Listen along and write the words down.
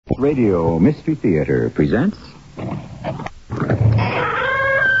Radio Mystery Theater presents...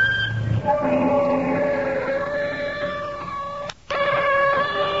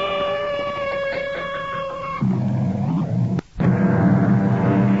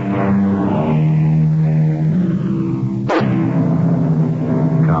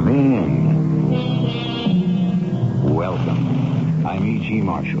 Come in. Welcome. I'm E.G.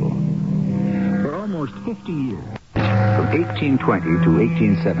 Marshall. For almost 50 years... From 1820 to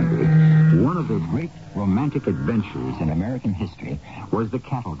 1870, one of the great romantic adventures in American history was the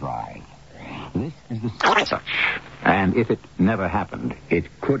cattle drive. This is the such. And if it never happened, it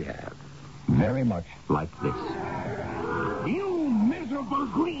could have. Very much like this. You miserable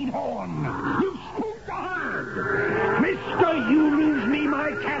greenhorn! You spooked the herd! Mister, you lose me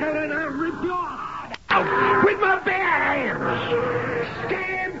my cattle and I'll rip your heart out with my bare hands!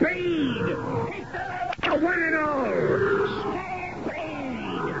 Stampede! One and all! Stampede!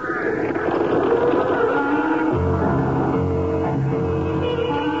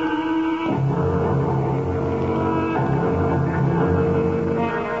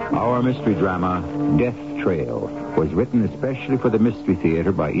 Our mystery drama, Death Trail, was written especially for the Mystery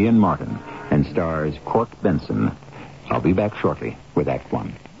Theater by Ian Martin and stars Court Benson. I'll be back shortly with Act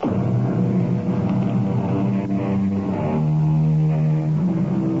One.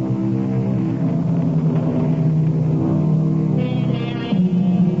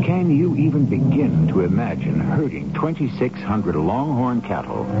 Can you even begin to imagine herding 2,600 longhorn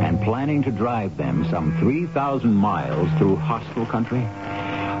cattle and planning to drive them some 3,000 miles through hostile country?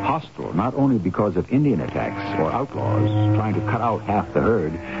 Hostile not only because of Indian attacks or outlaws trying to cut out half the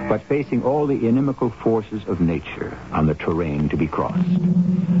herd, but facing all the inimical forces of nature on the terrain to be crossed.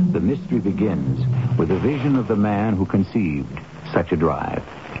 The mystery begins with the vision of the man who conceived such a drive.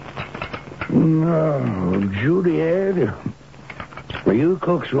 No, Juliet... You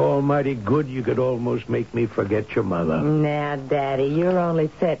cook so almighty good you could almost make me forget your mother. Now, Daddy, you're only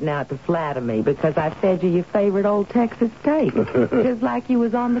setting out to flatter me because I fed you your favorite old Texas steak. Just like you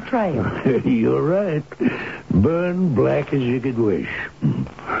was on the trail. You're right. Burned black as you could wish.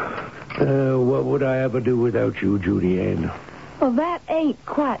 What would I ever do without you, Judy Ann? Well, that ain't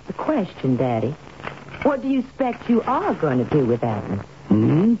quite the question, Daddy. What do you expect you are going to do without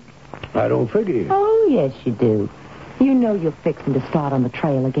me? I don't figure. Oh, yes, you do. You know you're fixing to start on the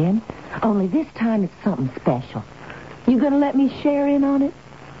trail again. Only this time it's something special. You gonna let me share in on it?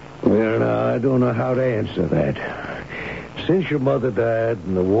 Well, now, I don't know how to answer that. Since your mother died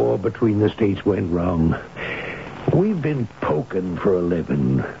and the war between the states went wrong, we've been poking for a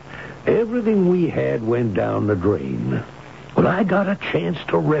living. Everything we had went down the drain. Well, I got a chance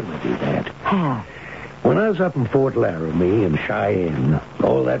to remedy that. How? When I was up in Fort Laramie and Cheyenne,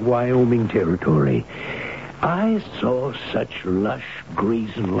 all that Wyoming territory, I saw such lush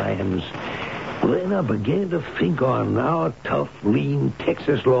grazing lands. Then I began to think on our tough, lean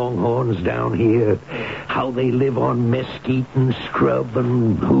Texas longhorns down here, how they live on mesquite and scrub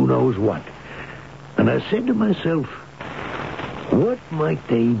and who knows what. And I said to myself, what might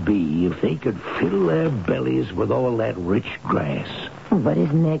they be if they could fill their bellies with all that rich grass? But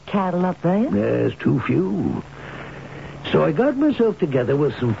isn't there cattle up there? There's too few. So I got myself together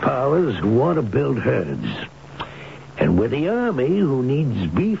with some pals who want to build herds. And with the army who needs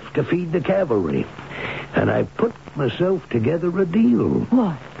beef to feed the cavalry. And I put myself together a deal.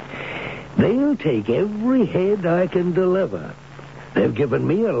 What? They'll take every head I can deliver. They've given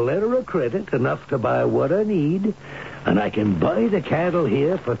me a letter of credit, enough to buy what I need, and I can buy the cattle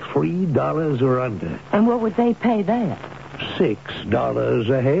here for $3 or under. And what would they pay that? $6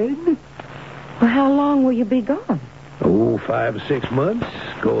 a head. Well, how long will you be gone? 5 or 6 months,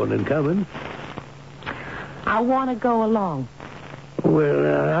 going and coming. I want to go along.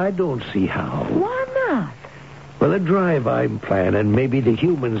 Well, I don't see how. Why not? Well, the drive I'm planning, maybe the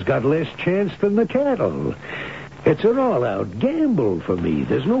humans got less chance than the cattle. It's an all-out gamble for me.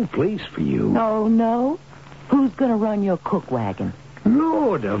 There's no place for you. Oh, no? Who's going to run your cook wagon?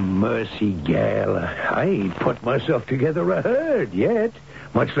 Lord of mercy, gal. I ain't put myself together a herd yet,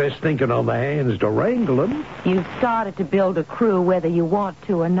 much less thinking on my hands to wrangle them. You've started to build a crew whether you want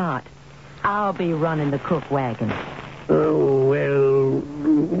to or not. I'll be running the cook wagon. Oh, well,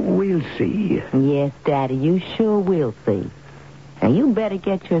 we'll see. Yes, Daddy, you sure will see. Now, you better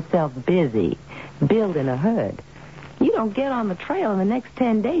get yourself busy building a herd. You don't get on the trail in the next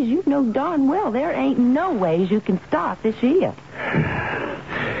 10 days, you know darn well there ain't no ways you can start this year.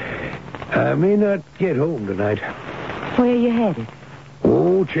 I may not get home tonight. Where you headed?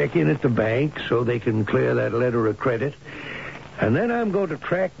 Oh, check in at the bank so they can clear that letter of credit. And then I'm going to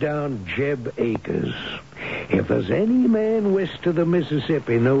track down Jeb Akers. If there's any man west of the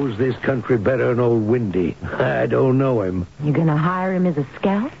Mississippi knows this country better than old Windy, I don't know him. You gonna hire him as a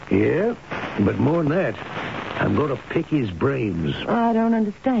scout? Yeah, but more than that, I'm going to pick his brains. I don't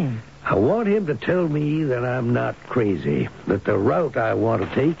understand. I want him to tell me that I'm not crazy, that the route I want to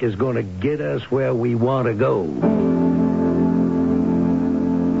take is going to get us where we want to go.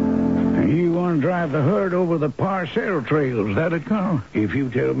 You want to drive the herd over the Parcel trails, that'd come. If you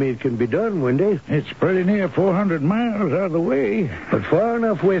tell me it can be done, Wendy. It's pretty near 400 miles out of the way. But far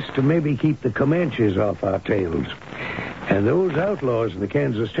enough west to maybe keep the Comanches off our tails. And those outlaws in the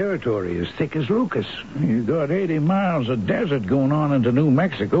Kansas Territory as thick as Lucas. You got 80 miles of desert going on into New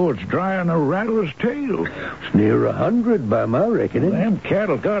Mexico. It's dry on a rattler's tail. It's near 100 by my reckoning. Them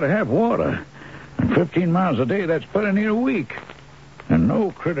cattle got to have water. And 15 miles a day, that's pretty near a week. And no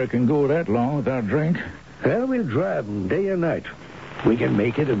critter can go that long without drink. Well, we'll drive them day or night. We can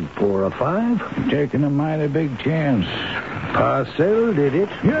make it in 4 or 5. You're taking a mighty big chance. Parcel did it.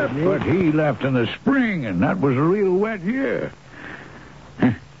 Yep, but he left in the spring, and that was a real wet year.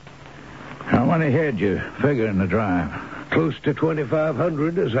 How many head you figure in the drive? Close to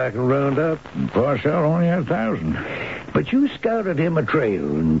 2,500, as I can round up. Parcel only had 1,000. But you scouted him a trail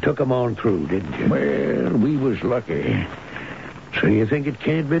and took him on through, didn't you? Well, we was lucky. So you think it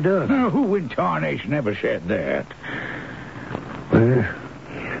can't be done? Now, who in tarnation ever said that? Well,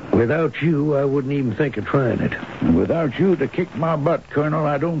 without you, I wouldn't even think of trying it. And without you to kick my butt, Colonel,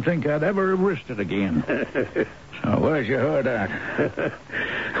 I don't think I'd ever have risked it again. So where's your herd at?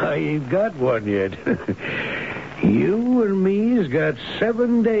 I ain't got one yet. You and me's got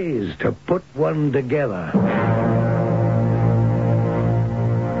 7 days to put one together.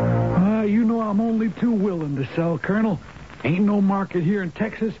 You know I'm only too willing to sell, Colonel. Ain't no market here in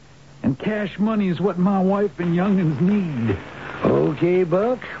Texas, and cash money is what my wife and young'uns need. Okay,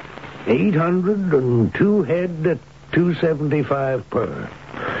 Buck. 802 head at $275 per.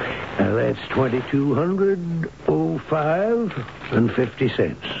 Now that's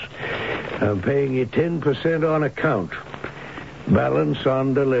 $2,205.50. I'm paying you 10% on account. Balance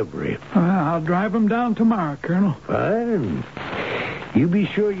on delivery. I'll drive 'em down tomorrow, Colonel. Fine. You be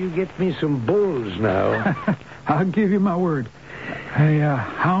sure you get me some bulls now. I'll give you my word. Hey,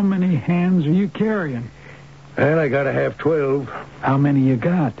 how many hands are you carrying? And I gotta have 12. How many you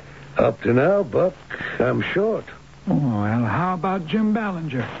got? Up to now, Buck, I'm short. Oh, well, how about Jim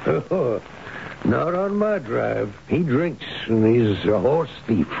Ballinger? Not on my drive. He drinks, and he's a horse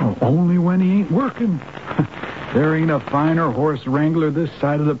thief. Oh, only when he ain't working. There ain't a finer horse wrangler this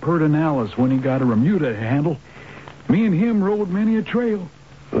side of the Pedernales when he got a remuda to handle. Me and him rode many a trail.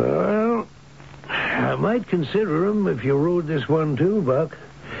 Well, I might consider him if you rode this one too, Buck.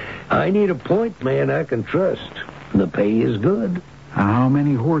 I need a point man I can trust. The pay is good. How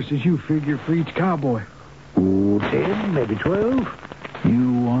many horses you figure for each cowboy? Ooh, 10, maybe 12.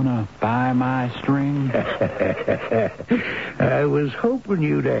 You wanna buy my string? I was hoping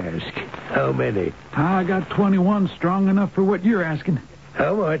you'd ask. How many? I got 21 strong enough for what you're asking.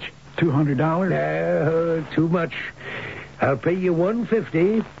 How much? $200. Too much. I'll pay you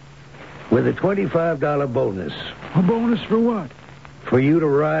 $150 with a $25 bonus. A bonus for what? For you to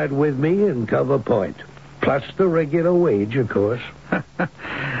ride with me and cover point. Plus the regular wage, of course.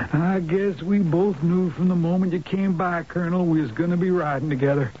 I guess we both knew from the moment you came by, Colonel, we was going to be riding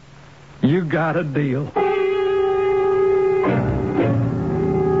together. You got a deal.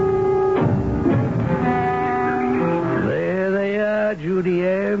 There they are, Judy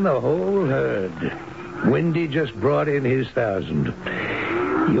Ann, the whole herd. Windy just brought in his 1,000.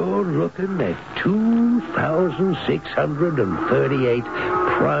 You're looking at 2,638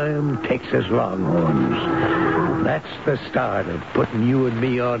 prime Texas Longhorns. That's the start of putting you and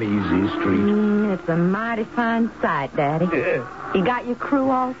me on easy street. It's a mighty fine sight, Daddy. You got your crew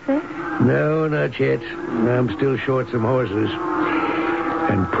all set? No, not yet. I'm still short some horses.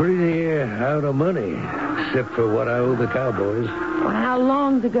 And pretty near out of money, except for what I owe the cowboys. Well, how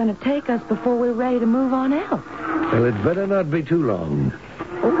long's it going to take us before we're ready to move on out? Well, it better not be too long.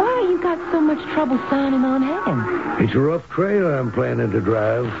 Well, why you got so much trouble signing on hands? It's a rough trail I'm planning to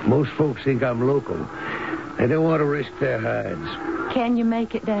drive. Most folks think I'm local. They don't want to risk their hides. Can you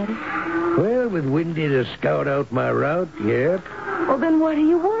make it, Daddy? Well, with Windy to scout out my route, yep. Well, then what are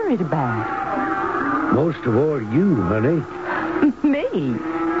you worried about? Most of all, you, honey. Me?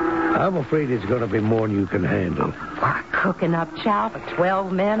 I'm afraid it's going to be more than you can handle. Why, cooking up chow for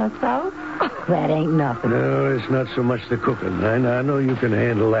 12 men or so? That ain't nothing. No, it's not so much the cooking. I know you can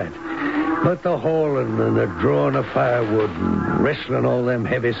handle that. But the hauling and the drawing of firewood and wrestling all them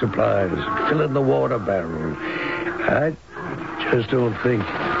heavy supplies, filling the water barrel. I just don't think.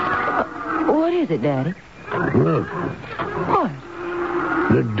 What is it, Daddy? Look, What?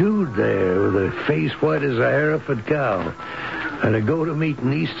 the dude there with a face white as a Hereford cow and a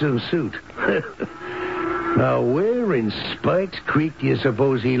go-to-meeting Eastern suit. Now, where in Spikes Creek do you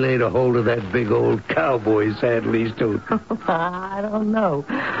suppose he laid a hold of that big old cowboy saddle he's toting? I don't know.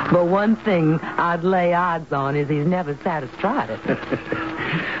 But one thing I'd lay odds on is he's never sat astride it.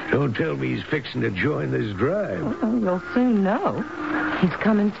 Don't tell me he's fixing to join this drive. Well, you'll soon know. He's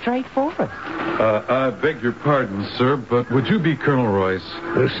coming straight for us. I beg your pardon, sir, but would you be Colonel Royce?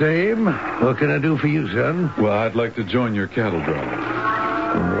 The same. What can I do for you, son? Well, I'd like to join your cattle drive.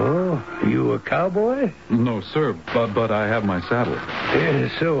 Oh, you a cowboy? No, sir, but I have my saddle.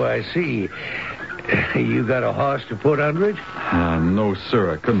 So I see. You got a horse to put under it? No,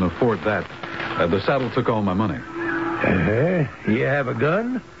 sir, I couldn't afford that. The saddle took all my money. You have a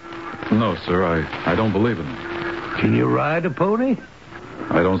gun? No, sir, I don't believe in it. Can you ride a pony?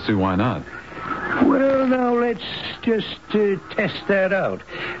 I don't see why not. Well, now, let's just test that out.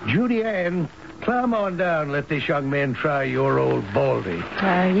 Judy Ann, climb on down and let this young man try your old Baldy.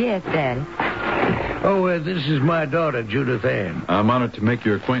 Yes, Daddy. Oh, this is my daughter, Judith Ann. I'm honored to make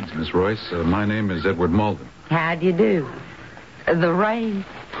your acquaintance, Miss Royce. My name is Edward Malden. How do you do? The rain.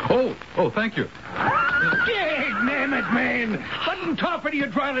 Oh, thank you. Damn it, man. What in top are you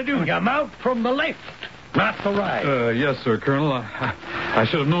trying to do? You mount from the left, not the right. Yes, sir, Colonel. I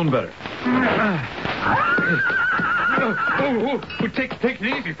should have known better. Take it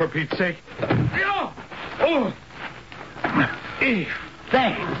easy, for Pete's sake.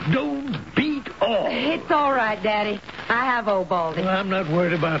 That don't beat all. It's all right, Daddy. I have old Baldy. I'm not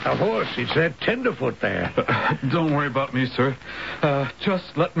worried about the horse. It's that tenderfoot there. Don't worry about me, sir.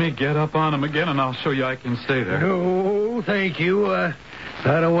 Just let me get up on him again, and I'll show you I can stay there. No, thank you. I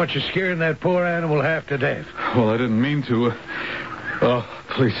don't want you scaring that poor animal half to death. Well, I didn't mean to. Oh,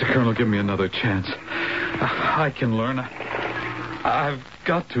 please, Colonel, give me another chance. I can learn. I've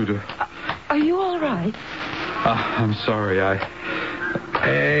got to. Are you all right? I'm sorry.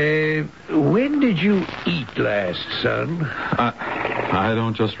 When did you eat last, son? I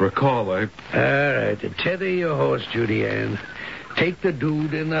don't just recall. All right, tether your horse, Judy Ann. Take the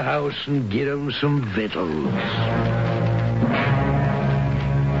dude in the house and get him some victuals.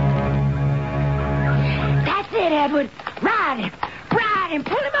 That's it, Edward. Ride him.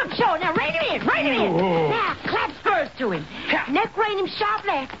 Pull him up short. Now, rein him in. Oh. Now, clap spurs to him. Neck rein him sharp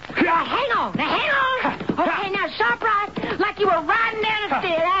left. Now, hang on. Okay, now, sharp right, like you were riding down a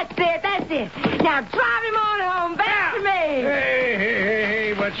stair. That's it. Now, drive him on home. Back to me.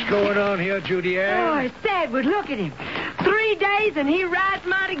 Hey, what's going on here, Judy Oh, Ann? it's Edward. Look at him. 3 days, and he rides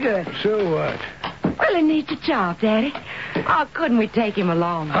mighty good. So what? Well, he needs a job, Daddy. Oh, couldn't we take him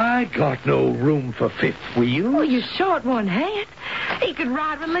along? I got no room for fifth wheels. Oh, you're short one hand. He could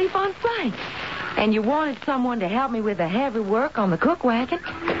ride relief on flanks. And you wanted someone to help me with the heavy work on the cook wagon.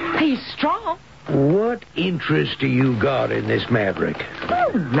 He's strong. What interest do you got in this maverick?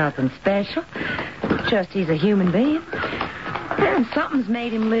 Oh, nothing special. Just he's a human being. And something's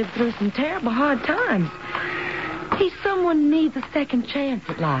made him live through some terrible hard times. He's someone who needs a second chance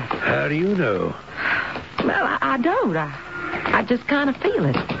at life. How do you know? Well, I don't. I just kind of feel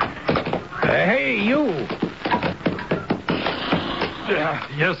it. Hey, you.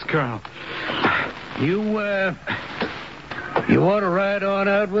 Yes, Colonel. You want to ride on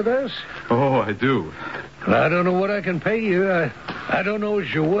out with us? Oh, I do. I don't know what I can pay you. I don't know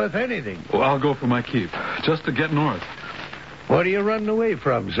if you're worth anything. Well, I'll go for my keep, just to get north. What are you running away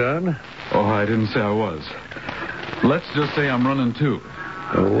from, son? Oh, I didn't say I was. Let's just say I'm running too.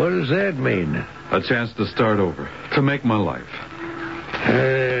 What does that mean? A chance to start over, to make my life.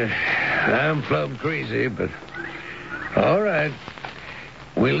 I'm plumb crazy, but all right.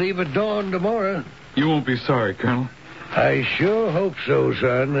 We'll leave at dawn tomorrow. You won't be sorry, Colonel. I sure hope so,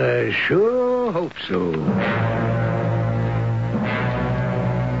 son. I sure hope so.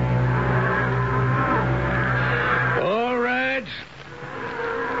 All right.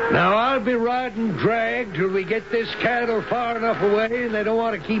 Now, I'll be riding drag till we get this cattle far enough away and they don't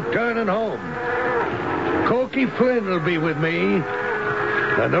want to keep turning home. Cokie Flynn will be with me.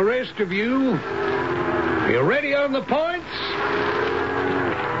 And the rest of you, you ready on the points?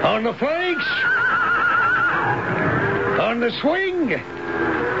 On the flanks? On the swing? Good.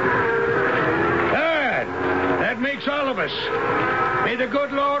 That makes all of us. May the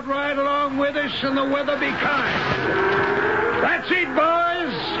good Lord ride along with us and the weather be kind. That's it,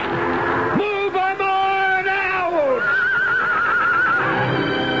 boys. Move them on out.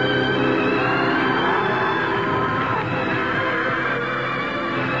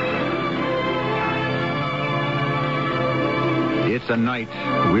 It's a night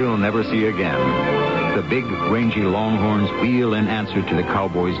we'll never see again. the big, rangy longhorns wheel in answer to the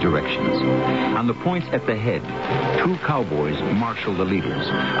cowboys' directions. On the points at the head, 2 cowboys marshal the leaders.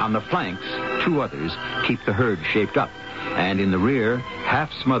 On the flanks, 2 others keep the herd shaped up. And in the rear,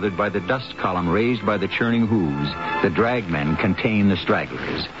 half smothered by the dust column raised by the churning hooves, the dragmen contain the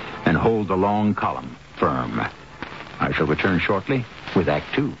stragglers and hold the long column firm. I shall return shortly with Act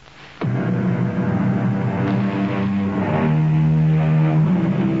 2.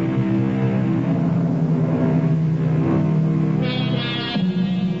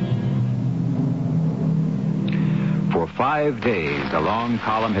 For 5 days, the long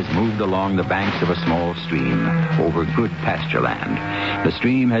column has moved along the banks of a small stream over good pasture land. The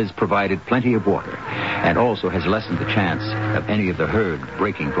stream has provided plenty of water and also has lessened the chance of any of the herd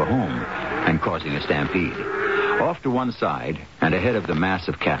breaking for home and causing a stampede. Off to one side and ahead of the mass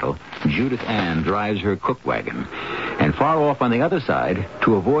of cattle, Judith Ann drives her cook wagon. And far off on the other side,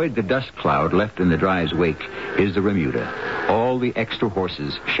 to avoid the dust cloud left in the drive's wake, is the remuda. All the extra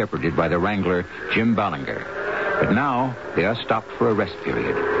horses shepherded by the wrangler, Jim Ballinger. But now they are stopped for a rest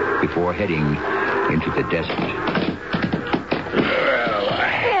period before heading into the desert.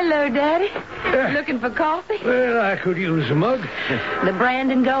 Hello, Daddy. Looking for coffee? Well, I could use a mug. The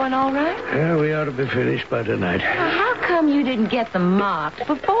branding going all right? Yeah, we ought to be finished by tonight. Well, how come you didn't get them marked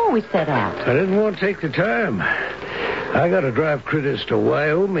before we set out? I didn't want to take the time. I got to drive critters to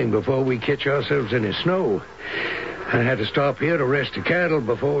Wyoming before we catch ourselves any snow. I had to stop here to rest the cattle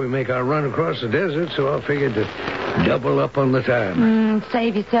before we make our run across the desert, so I figured to double up on the time.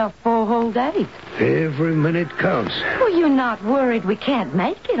 Save yourself 4 whole days. Every minute counts. Well, you're not worried we can't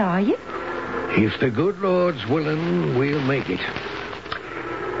make it, are you? If the good Lord's willing, we'll make it.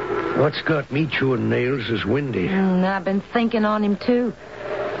 What's got me chewing nails is Windy. I've been thinking on him, too.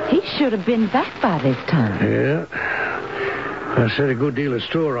 He should have been back by this time. Yeah. I set a good deal of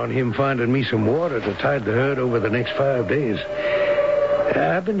store on him finding me some water to tide the herd over the next 5 days.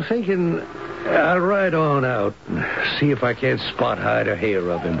 I've been thinking I'll ride on out and see if I can't spot hide a hair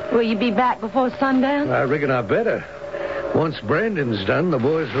of him. Will you be back before sundown? I reckon I better. Once Brandon's done, the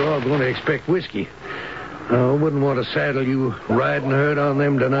boys are all going to expect whiskey. I wouldn't want to saddle you riding herd on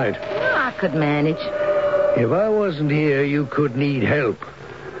them tonight. I could manage. If I wasn't here, you could need help.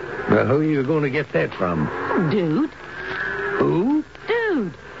 Now, who are you going to get that from? Dude. Who?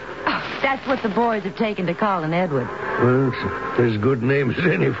 Dude. Oh, that's what the boys have taken to calling Edward. Well, it's as good a name as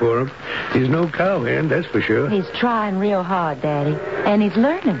any for him. He's no cowhand, that's for sure. He's trying real hard, Daddy. And he's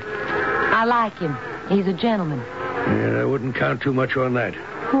learning. I like him. He's a gentleman. Yeah, I wouldn't count too much on that.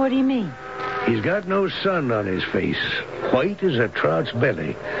 What do you mean? He's got no sun on his face. White as a trout's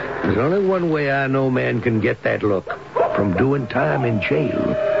belly. There's only one way I know man can get that look. From doing time in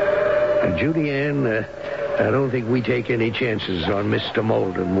jail. And Judy Ann, I don't think we take any chances on Mr.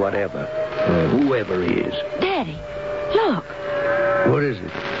 Molden, whatever. Whoever he is. Daddy, look. What is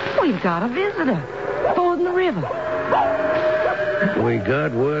it? We've got a visitor. Fording the river. We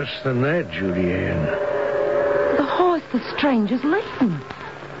got worse than that, Judy Ann. The horse the stranger's leading.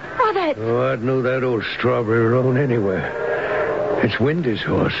 Why, that... Oh, I'd know that old strawberry roan anywhere. It's Windy's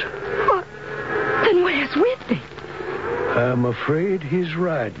horse. What? Then where's Windy? I'm afraid he's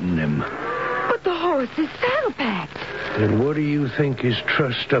riding him. But the horse is saddle-packed. And what do you think is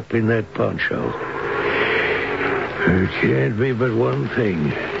trussed up in that poncho? It can't be but one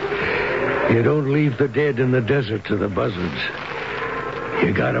thing. You don't leave the dead in the desert to the buzzards.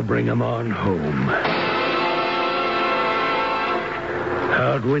 You gotta bring them on home.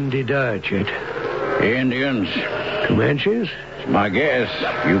 How'd Windy die, Chet? Indians. Comanches? It's my guess.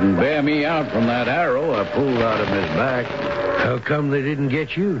 You can bear me out from that arrow I pulled out of his back. How come they didn't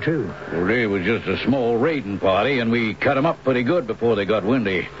get you, too? Well, it was just a small raiding party, and we cut 'em up pretty good before they got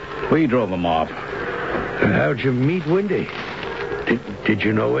Windy. We drove 'em off. How'd you meet Windy? Did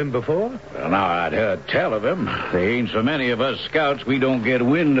you know him before? Well, now, I'd heard tell of him. There ain't so many of us scouts we don't get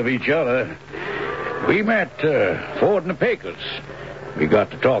wind of each other. We met fording the Pecos. We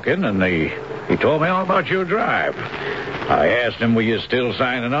got to talking, and he told me all about your drive. I asked him, were you still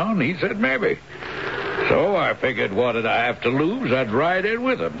signing on? He said, maybe. So I figured, what did I have to lose? I'd ride in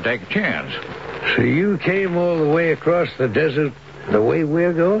with him, take a chance. So you came all the way across the desert the way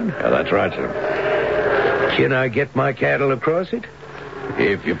we're going? Yeah, that's right, sir. Can I get my cattle across it?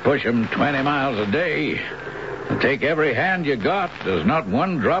 If you push 'em 20 miles a day and take every hand you got, there's not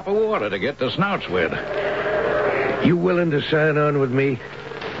one drop of water to get the snouts with. You willing to sign on with me?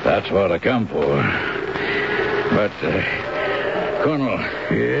 That's what I come for. But, Colonel.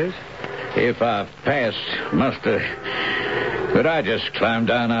 Yes? If I've passed muster, could I just climb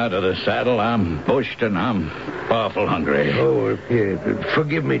down out of the saddle? I'm bushed and I'm awful hungry. Oh, yeah.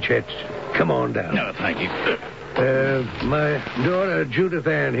 Forgive me, Chet. Come on down. No, thank you. My daughter Judith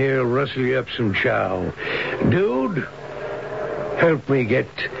Ann here will rustle you up some chow. Dude, help me get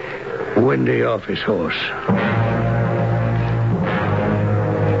Wendy off his horse.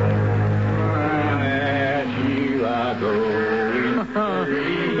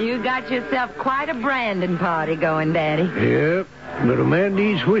 You got yourself quite a branding party going, Daddy. Yep. But a man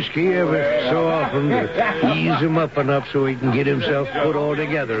needs whiskey every so often to ease him up enough so he can get himself put all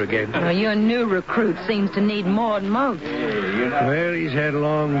together again. Well, your new recruit seems to need more than most. Well, he's had a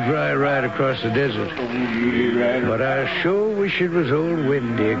long, dry ride across the desert. But I sure wish it was old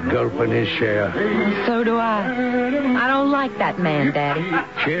Wendy gulping his share. So do I. I don't like that man, Daddy.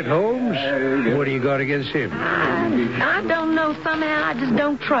 Chet Holmes? What do you got against him? I don't know. Somehow I just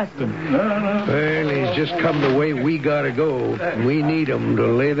don't trust him. Well, he's just come the way we gotta go. We need him to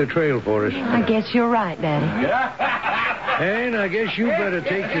lay the trail for us. I guess you're right, Daddy. And I guess you better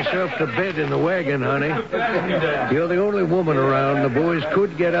take yourself to bed in the wagon, honey. You're the only woman around. The boys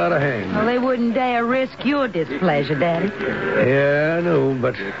could get out of hand. Well, they wouldn't dare risk your displeasure, Daddy. Yeah, I know,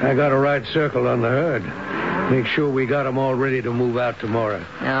 but I got a right circle on the herd. Make sure we got 'em all ready to move out tomorrow.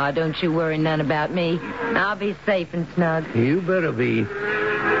 No, don't you worry none about me. I'll be safe and snug. You better be.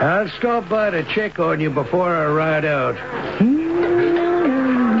 I'll stop by to check on you before I ride out.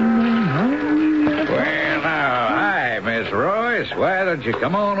 Well, now, hi, Miss Royce. Why don't you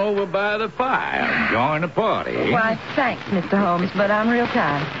come on over by the fire and join the party? Why, thanks, Mr. Holmes, but I'm real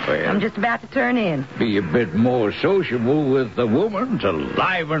tired. Well- I'm just about to turn in. Be a bit more sociable with the woman to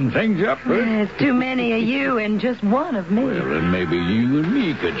liven things up. There's too many of you and just one of me. Well, then maybe you and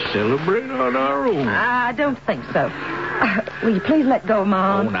me could celebrate on our own. I don't think so. Will you please let go of my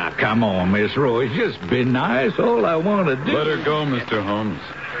Oh, arm? now, come on, Miss Royce. Just be nice. All I want to do... Let her go, Mr. Holmes.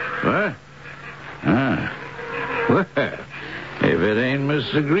 What? Well, if it ain't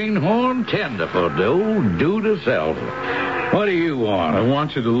Mr. Greenhorn Tenderfoot, the old dude herself. What do you want? I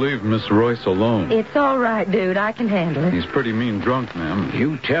want you to leave Miss Royce alone. It's all right, dude. I can handle it. He's pretty mean drunk, ma'am.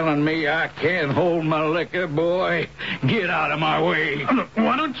 You telling me I can't hold my liquor, boy? Get out of my way.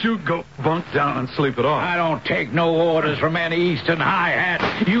 Why don't you go bunk down and sleep it off? I don't take no orders from any Eastern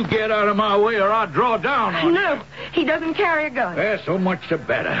high-hat. You get out of my way or I'll draw down on you. No, he doesn't carry a gun. So much the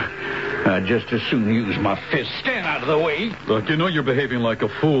better. I'd just as soon use my fist. Stand out of the way. Look, you know you're behaving like a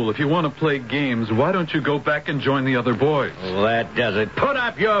fool. If you want to play games, why don't you go back and join the other boys? Well, that does it. Put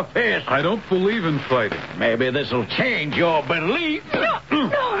up your fist. I don't believe in fighting. Maybe this'll change your belief.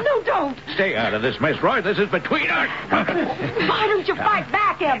 No, don't. Stay out of this, Miss Roy. This is between us. Why don't you fight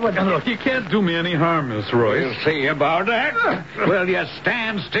back, Edward? Look, you can't do me any harm, Miss Royce. We'll see about that. Will you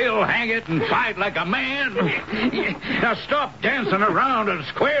stand still, hang it, and fight like a man? Now stop dancing around and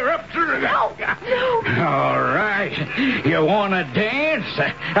square up to the... No. All right. You want to dance?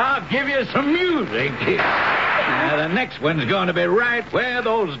 I'll give you some music. Now, the next one's going to be right where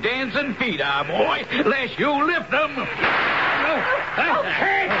those dancing feet are, boy. Unless you lift them.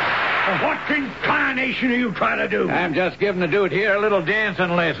 Hey! What incarnation are you trying to do? I'm just giving the dude here a little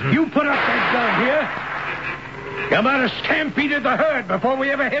dancing lesson. You put up that gun here. You might have stampeded the herd before we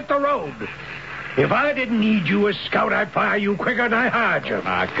ever hit the road. If I didn't need you as scout, I'd fire you quicker than I hired you.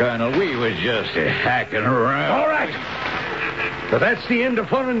 Now, Colonel, we was just hacking around. All right. But that's the end of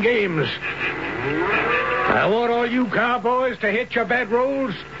fun and games. I want all you cowboys to hit your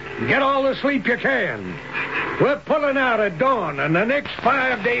bedrolls and get all the sleep you can. We're pulling out at dawn, and the next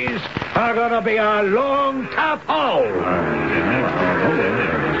 5 days are going to be a long, tough haul.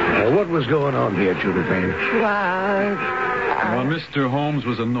 What was going on here, Judith Ann? Well, Mr. Holmes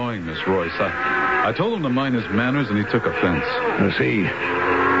was annoying Miss Royce. I told him to mind his manners, and he took offense. I see.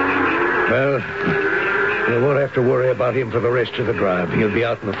 Well, we won't have to worry about him for the rest of the drive. He'll be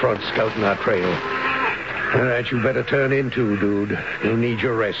out in the front scouting our trail. All right, you better turn in too, dude. You'll need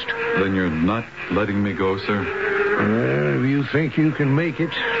your rest. Then you're not letting me go, sir? Well, if you think you can make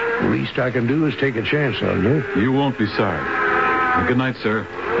it, the least I can do is take a chance on you. You won't be sorry. Good night, sir.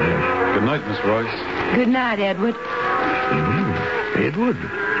 Good night, Miss Royce. Good night, Edward. Edward?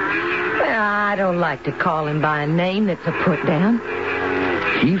 Well, I don't like to call him by a name that's a put-down.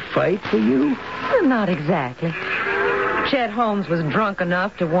 He fight for you? Well, not exactly. Chet Holmes was drunk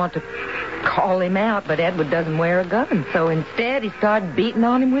enough to want to call him out, but Edward doesn't wear a gun, so instead he started beating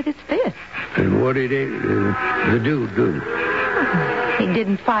on him with his fist. And what did the dude do? He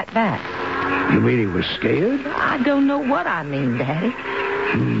didn't fight back. You mean he was scared? I don't know what I mean, Daddy.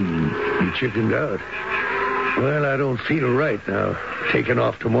 He chickened out. Well, I don't feel right now, taking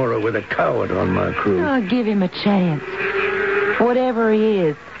off tomorrow with a coward on my crew. I'll give him a chance. Whatever he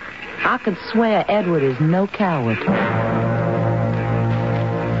is, I could swear Edward is no coward.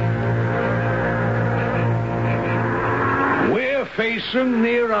 basin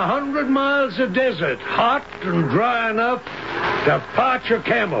near 100 miles of desert, hot and dry enough to parch a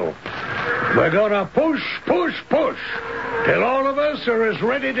camel. We're gonna push, push, push, till all of us are as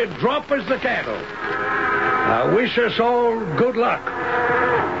ready to drop as the cattle. I wish us all good luck.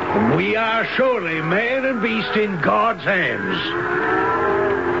 We are surely man and beast in God's hands.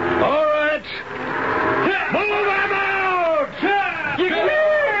 All right. Move them out!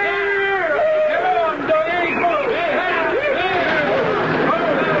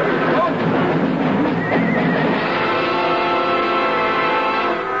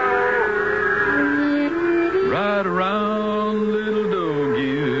 Ride around, little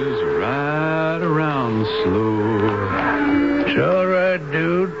doggies, ride around slow. It's all right,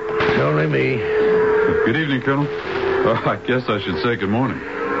 dude. It's only me. Good evening, Colonel. I guess I should say good morning.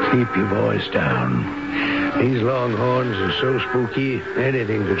 Keep your voice down. These longhorns are so spooky,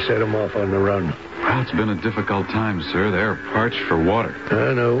 anything could set them off on the run. Well, it's been a difficult time, sir. They're parched for water.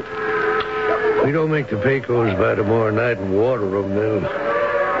 I know. We don't make the Pecos by tomorrow night and water them,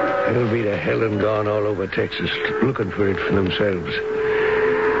 they'll be to hell and gone all over Texas looking for it for themselves.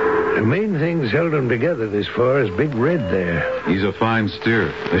 The main thing's held them together this far is Big Red there. He's a fine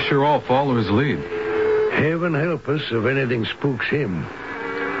steer. They sure all follow his lead. Heaven help us if anything spooks him.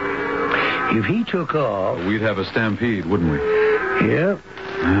 If he took off... We'd have a stampede, wouldn't we? Yeah.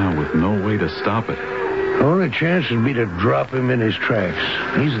 With no way to stop it. Only chance would be to drop him in his tracks.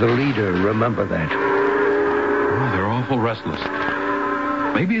 He's the leader, remember that. Oh, they're awful restless.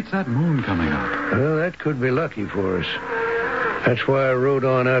 Maybe it's that moon coming up. Well, that could be lucky for us. That's why I rode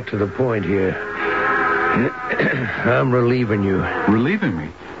on out to the point here. I'm relieving you. Relieving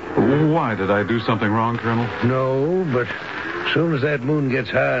me? Why? Did I do something wrong, Colonel? No, but as soon as that moon gets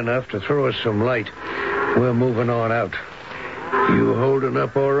high enough to throw us some light, we're moving on out. You holding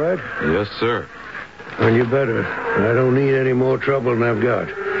up all right? Yes, sir. Well, you better. I don't need any more trouble than I've got.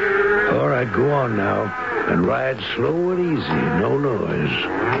 All right, go on now. And ride slow and easy. No noise.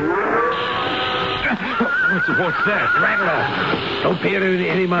 What's that? Rattler. Don't pay it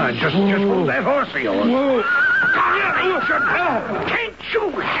any mind. Just hold that horse of yours. Whoa. Can't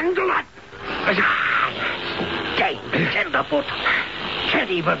you handle it? Dang, tenderfoot. Can't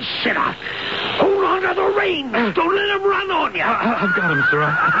even sit up. Hold on to the reins. Don't let him run on you. I've got him, sir.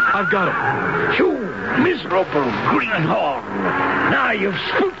 I've got him. You miserable greenhorn. Now you've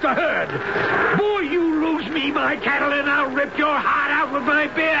spooked the herd. Boy, you lose me my cattle and I'll rip your heart out with my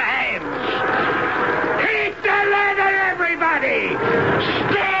bare hands. Take the leather, everybody!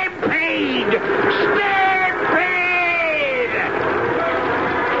 Stampede! Stampede!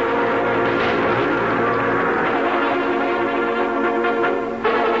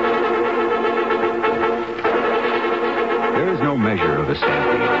 There is no measure of a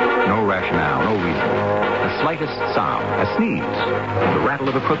stampede, no rationale, no reason. The slightest sound, a sneeze, the rattle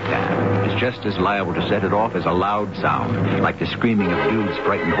of a cook pan is just as liable to set it off as a loud sound, like the screaming of Dude's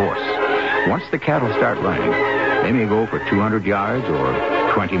frightened horse. Once the cattle start running, they may go for 200 yards or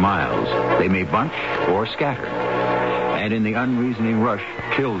 20 miles. They may bunch or scatter. And in the unreasoning rush,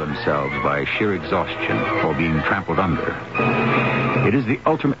 kill themselves by sheer exhaustion or being trampled under. It is the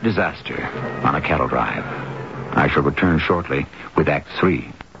ultimate disaster on a cattle drive. I shall return shortly with Act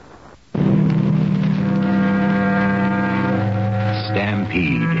 3.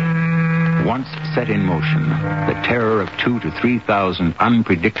 Stampede. Once set in motion, the terror of 2,000 to 3,000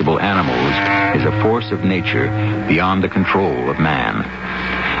 unpredictable animals is a force of nature beyond the control of man.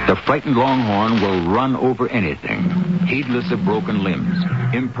 The frightened longhorn will run over anything, heedless of broken limbs,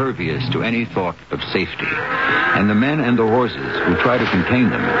 impervious to any thought of safety. And the men and the horses who try to contain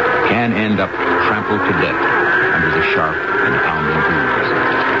them can end up trampled to death under the sharp and pounding hooves.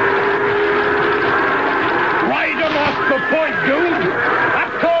 Ride them off the point, dude!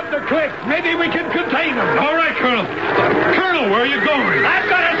 Up toward the cliff. Maybe we can contain them. All right, Colonel. Colonel, where are you going? I've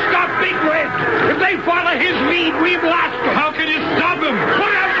got to stop Big Red. If they follow his lead, we've lost them. How can you stop him?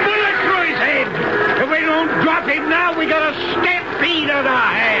 Put a bullet through his head. If we don't drop him now, we got a stampede on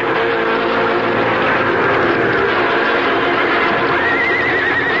our hands.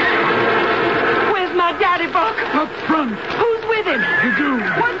 Where's my daddy, Buck? Up front. Who's with him? You do.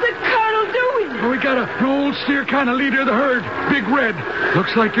 What's the colonel doing? We got an old steer kind of leader of the herd, Big Red.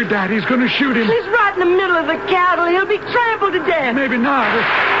 Looks like your daddy's going to shoot him. He's right in the middle of the cattle. He'll be trampled to death. Maybe not.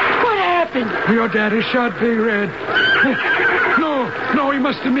 What happened? Your daddy shot Big Red. No, he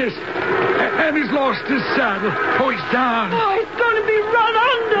must have missed. And he's lost his saddle. Oh, he's down. Oh, he's going to be run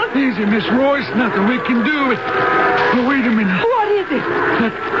under. Easy, Miss Royce. Nothing we can do. Oh, wait a minute. What is it?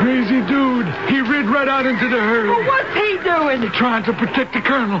 That crazy dude. He rid right out into the herd. Oh, what's he doing? Trying to protect the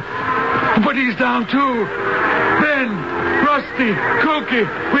colonel. But he's down, too. Ben, Rusty, Cookie,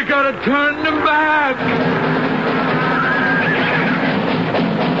 we gotta turn them back.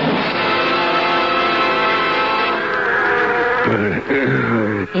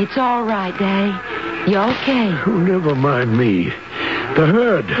 It's all right, Daddy. You okay? Oh, never mind me. The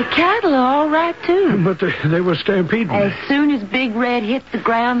herd. The cattle are all right, too. But they were stampeding. As soon as Big Red hit the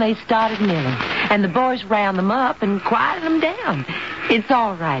ground, they started milling. And the boys round them up and quieted them down. It's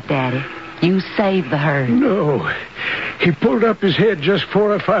all right, Daddy. You saved the herd. No. He pulled up his head just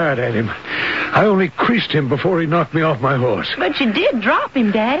before I fired at him. I only creased him before he knocked me off my horse. But you did drop him,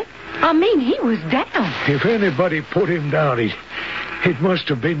 Daddy. I mean, he was down. If anybody put him down, it must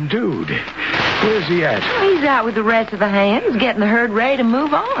have been Dude. Where's he at? He's out with the rest of the hands, getting the herd ready to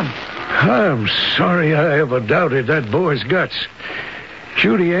move on. I'm sorry I ever doubted that boy's guts.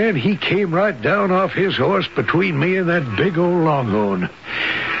 Judy Ann, he came right down off his horse between me and that big old longhorn.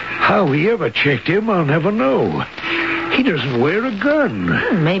 How he ever checked him, I'll never know. He doesn't wear a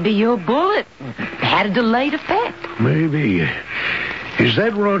gun. Maybe your bullet had a delayed effect. Maybe. Is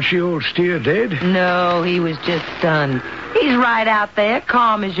that raunchy old steer dead? No, he was just stunned. He's right out there,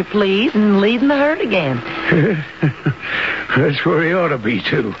 calm as you please, and leading the herd again. That's where he ought to be,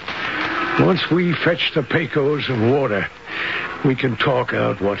 too. Once we fetch the Pecos and water, we can talk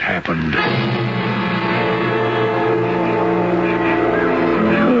out what happened.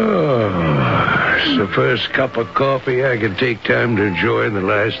 Oh, it's the first cup of coffee I can take time to enjoy in the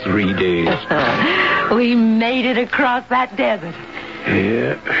last 3 days. We made it across that desert.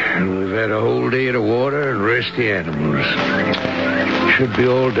 Yeah, and we've had a whole day to water and rest the animals. Should be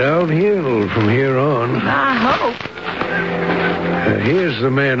all downhill from here on. I hope. Here's the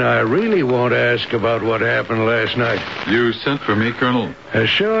man I really want to ask about what happened last night. You sent for me, Colonel? I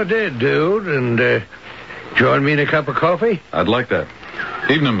sure did, Dude. And join me in a cup of coffee? I'd like that.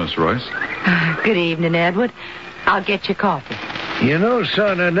 Evening, Miss Royce. Good evening, Edward. I'll get you coffee. You know,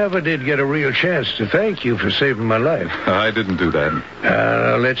 son, I never did get a real chance to thank you for saving my life. I didn't do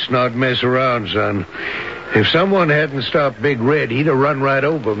that. Let's not mess around, son. If someone hadn't stopped Big Red, he'd have run right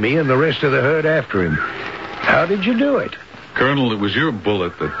over me and the rest of the herd after him. How did you do it? Colonel, it was your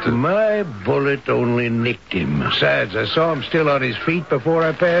bullet that... My bullet only nicked him. Besides, I saw him still on his feet before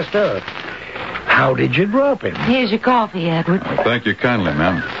I passed out. How did you drop him? Here's your coffee, Edward. Thank you kindly,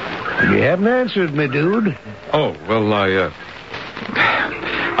 ma'am. You haven't answered me, Dude. Oh, well, I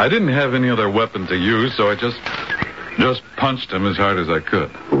didn't have any other weapon to use, so I just punched him as hard as I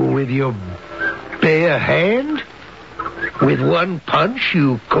could. With your bare hand? With one punch,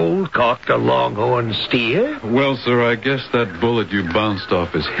 you cold-cocked a longhorn steer? Well, sir, I guess that bullet you bounced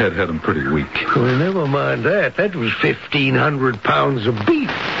off his head had him pretty weak. Well, never mind that. That was 1,500 pounds of beef.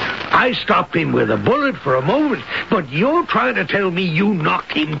 I stopped him with a bullet for a moment, but you're trying to tell me you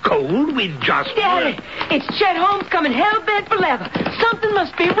knocked him cold with just... Daddy, it's Chet Holmes coming hell-bent for leather. Something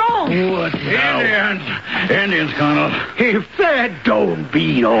must be wrong. What now? Indians, Colonel. If that don't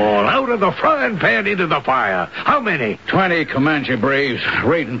beat all, out of the frying pan into the fire. How many? 20 Comanche Braves,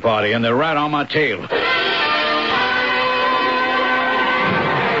 raiding party, and they're right on my tail.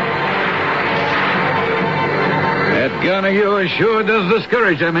 That gun of yours sure does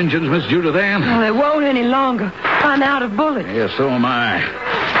discourage them Injuns, Miss Judith Ann. Well, it won't any longer. I'm out of bullets. Yeah, so am I.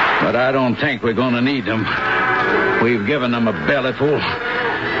 But I don't think we're going to need them. We've given them a bellyful.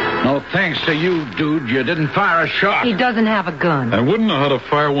 No thanks to you, Dude. You didn't fire a shot. He doesn't have a gun. I wouldn't know how to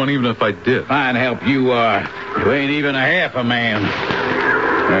fire one even if I did. Fine help you are. You ain't even a half a man.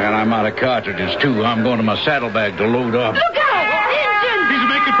 Well, I'm out of cartridges, too. I'm going to my saddlebag to load up. Look out! Injun! He's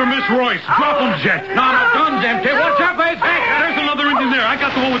making for Miss Royce. Drop him, Jet. No, gun's empty. What's up, his head? There's another Indian there. I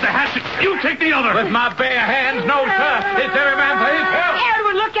got the one with the hatchet. You take the other. With my bare hands? No, sir. It's every man for his help.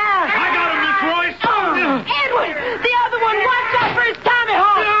 Edward, look out! I got him, Miss Royce. Edward! The other one! Watch out for his Tommy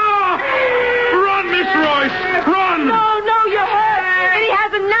Hawk! Run, Miss Royce. Run. No, you're hurt. And he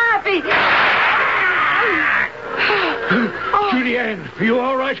has a knife. Judy Ann, are you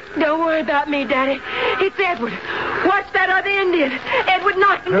all right? Don't worry about me, Daddy. It's Edward. Watch that other Indian. Edward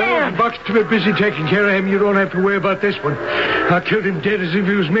knocked him down. Buck's too busy taking care of him. You don't have to worry about this one. I killed him dead as if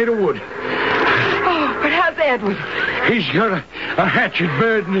he was made of wood. Oh, but how's Edward? He's got a hatchet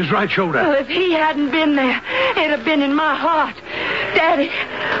buried in his right shoulder. Well, if he hadn't been there, it'd have been in my heart. Daddy,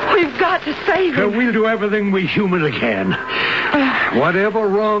 we've got to save him. We'll do everything we humanly can. Whatever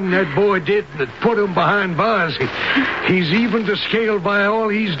wrong that boy did that put him behind bars, he's even to scale by all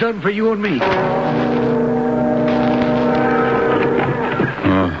he's done for you and me.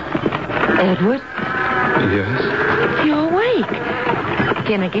 Edward? Yes? You're awake.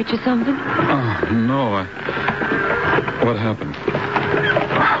 Can I get you something? Oh, no. What happened?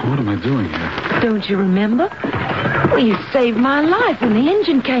 What am I doing here? Don't you remember? Well, you saved my life when the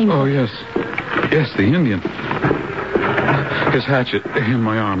engine came. Oh, yes. Yes, the Indian. His hatchet in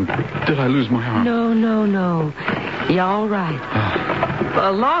my arm. Did I lose my arm? No. You're all right. For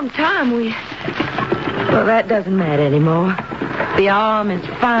a long time, Well, that doesn't matter anymore. The arm is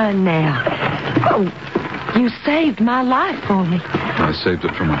fine now. Oh, you saved my life for me. I saved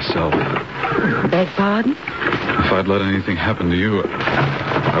it for myself. Beg pardon? If I'd let anything happen to you,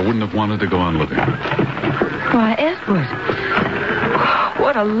 I wouldn't have wanted to go on living. Why, Edward,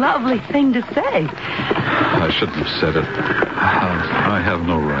 what a lovely thing to say. I shouldn't have said it. I have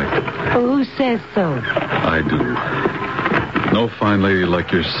no right. Well, who says so? I do. No fine lady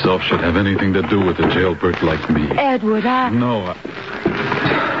like yourself should have anything to do with a jailbird like me. Edward, No,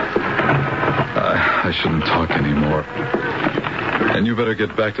 I shouldn't talk anymore. And you better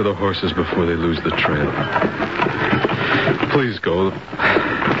get back to the horses before they lose the trail. Please go.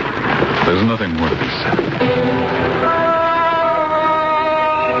 There's nothing more to be said.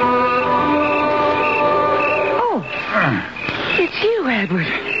 Oh, it's you, Edward.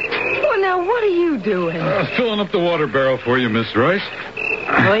 Well, now, what are you doing? Filling up the water barrel for you, Miss Royce.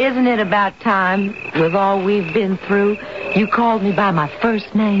 Well, isn't it about time, with all we've been through, you called me by my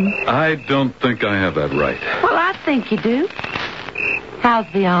first name? I don't think I have that right. Well, I think you do. How's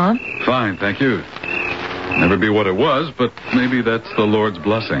the arm? Fine, thank you. Never be what it was, but maybe that's the Lord's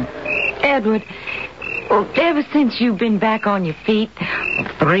blessing. Edward, well, ever since you've been back on your feet,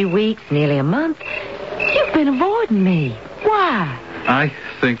 3 weeks, nearly a month, you've been avoiding me. Why? I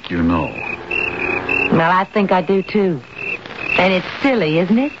think you know. Well, I think I do, too. And it's silly,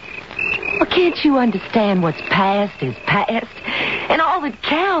 isn't it? Well, can't you understand what's past is past? And all that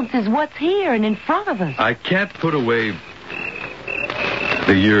counts is what's here and in front of us. I can't put away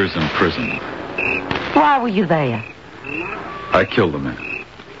the years in prison. Why were you there? I killed a man.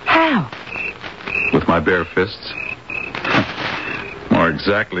 How? With my bare fists. More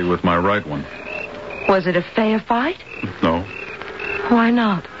exactly, with my right one. Was it a fair fight? No. Why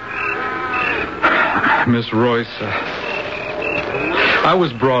not? Miss Royce, I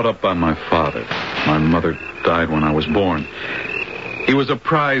was brought up by my father. My mother died when I was born. He was a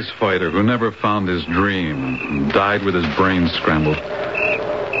prize fighter who never found his dream and died with his brains scrambled.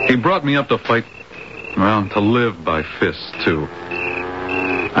 He brought me up to fight, well, to live by fists, too.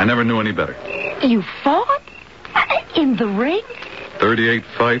 I never knew any better. You fought? In the ring? 38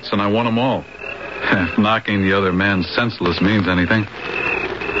 fights, and I won them all. If knocking the other man senseless means anything.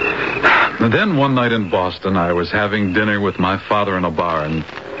 And then one night in Boston, I was having dinner with my father in a bar, and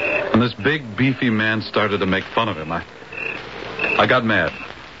this big, beefy man started to make fun of him. I got mad.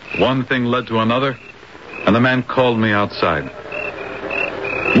 One thing led to another, and the man called me outside.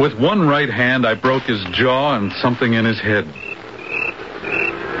 With one right hand, I broke his jaw and something in his head.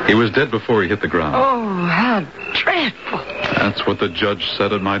 He was dead before he hit the ground. Oh, how dreadful. That's what the judge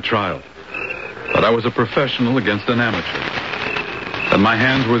said at my trial. But I was a professional against an amateur. And my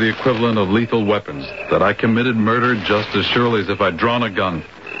hands were the equivalent of lethal weapons. That I committed murder just as surely as if I'd drawn a gun.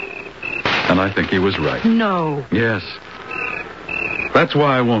 And I think he was right. No. Yes. That's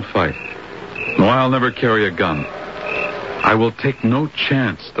why I won't fight. No, I'll never carry a gun. I will take no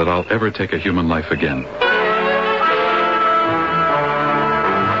chance that I'll ever take a human life again.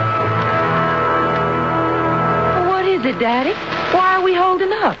 What is it, Daddy? Why are we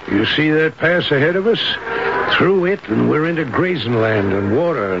holding up? You see that pass ahead of us? Through it, and we're into grazing land and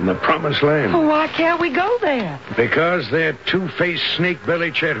water and the promised land. Well, why can't we go there? Because that two-faced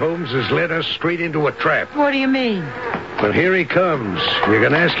snake-belly Chet Holmes has led us straight into a trap. What do you mean? Well, here he comes. You're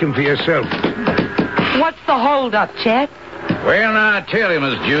going to ask him for yourself. What's the holdup, Chet? Well, now, I tell you,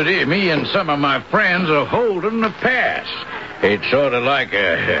 Miss Judy, me and some of my friends are holding the pass. It's sort of like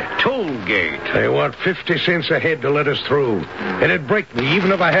a toll gate. They want 50 cents a head to let us through. It'd break me,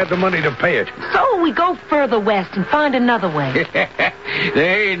 even if I had the money to pay it. So we go further west and find another way.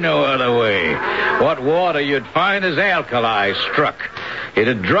 There ain't no other way. What water you'd find is alkali struck.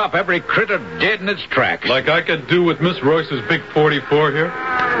 It'd drop every critter dead in its tracks. Like I could do with Miss Royce's big 44 here?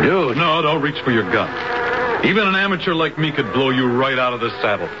 Dude. No, don't reach for your gun. Even an amateur like me could blow you right out of the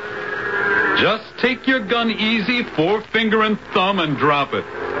saddle. Just take your gun easy, forefinger and thumb, and drop it.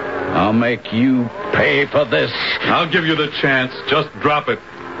 I'll make you pay for this. I'll give you the chance. Just drop it.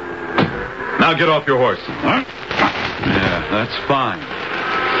 Now get off your horse. Huh? Yeah, that's fine.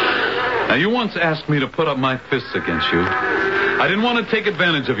 Now, you once asked me to put up my fists against you. I didn't want to take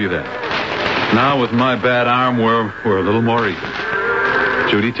advantage of you then. Now, with my bad arm, we're a little more even.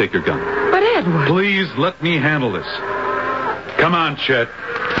 Judy, take your gun. But, Edward... Please let me handle this. Come on, Chet.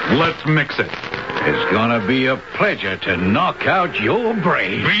 Let's mix it. It's gonna be a pleasure to knock out your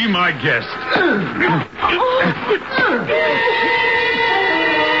brains. Be my guest.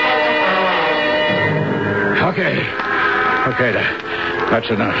 Okay, that's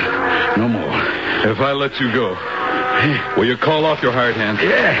enough. No more. If I let you go, will you call off your hard hand?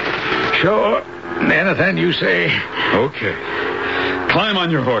 Yeah, sure. Anything you say. Okay. Climb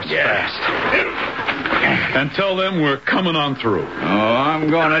on your horse fast. And tell them we're coming on through. Oh, I'm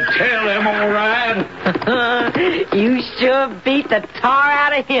going to tell them, all right. You sure beat the tar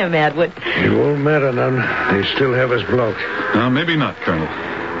out of him, Edward. It won't matter none. They still have us blocked. Maybe not, Colonel.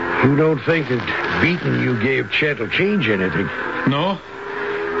 You don't think that beating you gave Chet will change anything? No,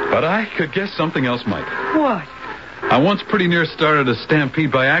 but I could guess something else might. What? I once pretty near started a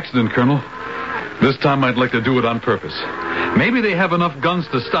stampede by accident, Colonel. This time I'd like to do it on purpose. Maybe they have enough guns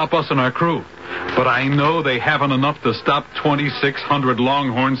to stop us and our crew, but I know they haven't enough to stop 2,600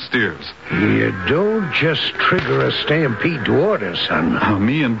 longhorn steers. You don't just trigger a stampede to order, son.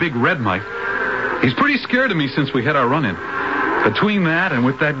 Me and Big Red might. He's pretty scared of me since we had our run-in. Between that and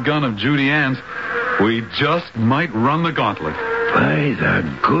with that gun of Judy Ann's, we just might run the gauntlet. By the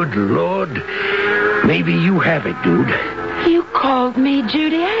good Lord, maybe you have it, dude. You called me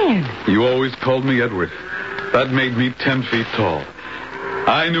Judy Ann. You always called me Edward. That made me 10 feet tall.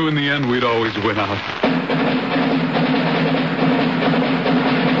 I knew in the end we'd always win out.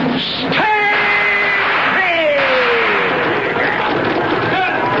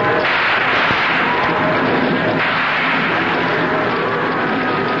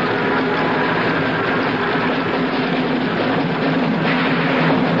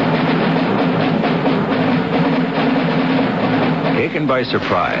 Taken by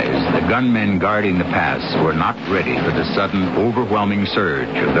surprise, the gunmen guarding the pass were not ready for the sudden, overwhelming surge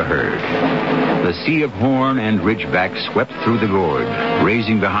of the herd. The sea of horn and ridgeback swept through the gorge,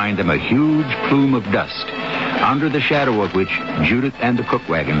 raising behind them a huge plume of dust, under the shadow of which Judith and the cook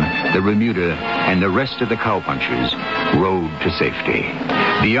wagon, the remuda, and the rest of the cowpunchers rode to safety.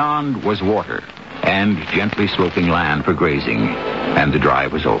 Beyond was water and gently sloping land for grazing, and the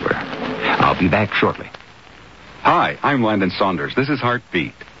drive was over. I'll be back shortly. Hi, I'm Landon Saunders. This is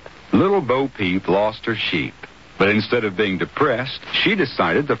Heartbeat. Little Bo Peep lost her sheep, but instead of being depressed, she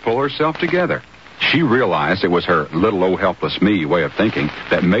decided to pull herself together. She realized it was her little old helpless me way of thinking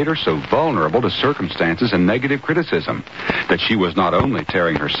that made her so vulnerable to circumstances and negative criticism, that she was not only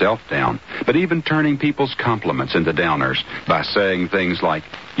tearing herself down, but even turning people's compliments into downers by saying things like,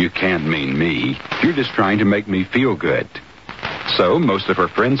 "You can't mean me. You're just trying to make me feel good." So most of her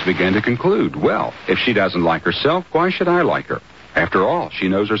friends began to conclude, well, if she doesn't like herself, why should I like her? After all, she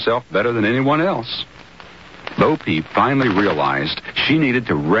knows herself better than anyone else. Bo Peep finally realized she needed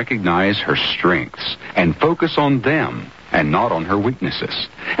to recognize her strengths and focus on them and not on her weaknesses.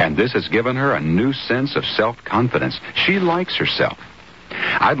 And this has given her a new sense of self-confidence. She likes herself.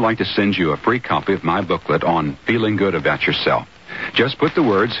 I'd like to send you a free copy of my booklet on feeling good about yourself. Just put the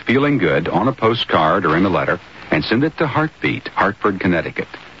words "feeling good" on a postcard or in a letter and send it to Heartbeat, Hartford, Connecticut.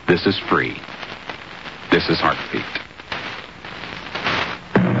 This is free. This is Heartbeat.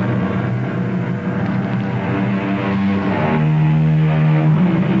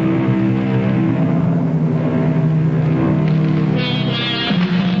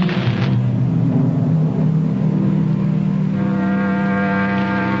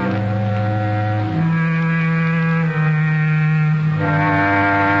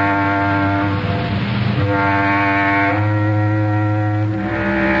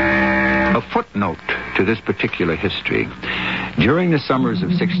 To this particular history. During the summers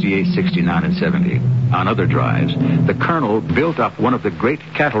of 68, 69, and 70, on other drives, the colonel built up one of the great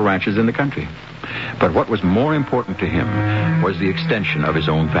cattle ranches in the country. But what was more important to him was the extension of his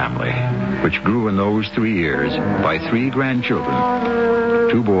own family, which grew in those 3 years by 3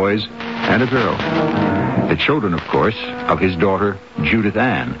 grandchildren, 2 boys and a girl. The children, of course, of his daughter, Judith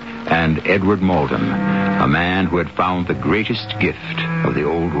Ann, and Edward Malden, a man who had found the greatest gift of the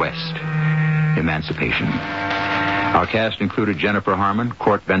Old West, emancipation. Our cast included Jennifer Harmon,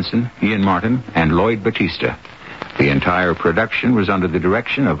 Court Benson, Ian Martin, and Lloyd Batista. The entire production was under the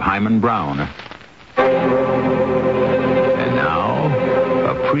direction of Hyman Brown. And now,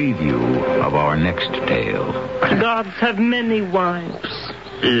 a preview of our next tale. Gods have many wives.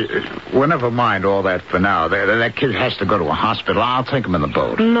 Well, never mind all that for now. That kid has to go to a hospital. I'll take him in the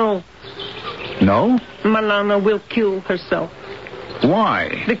boat. No. No? Malana will kill herself.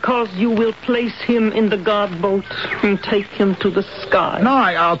 Why? Because you will place him in the guard boat and take him to the sky. No,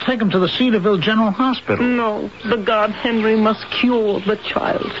 I'll take him to the Cedarville General Hospital. No, the god Henry must cure the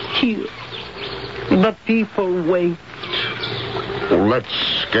child here. The people wait. Well,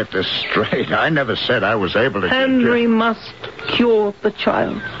 let's get this straight. I never said I was able to... Henry must cure the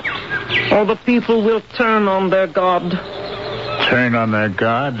child. or the people will turn on their God. Turn on their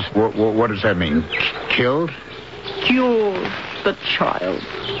gods? What does that mean? Killed? Cure the child.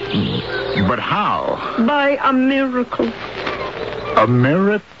 But how? By a miracle. A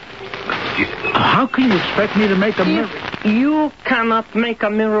miracle? How can you expect me to make a miracle? If you cannot make a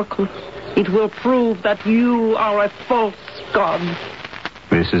miracle, it will prove that you are a false god.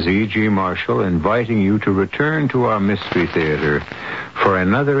 This is E.G. Marshall inviting you to return to our Mystery Theater for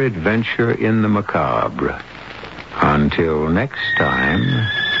another adventure in the macabre. Until next time,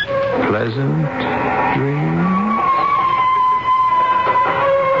 pleasant dreams.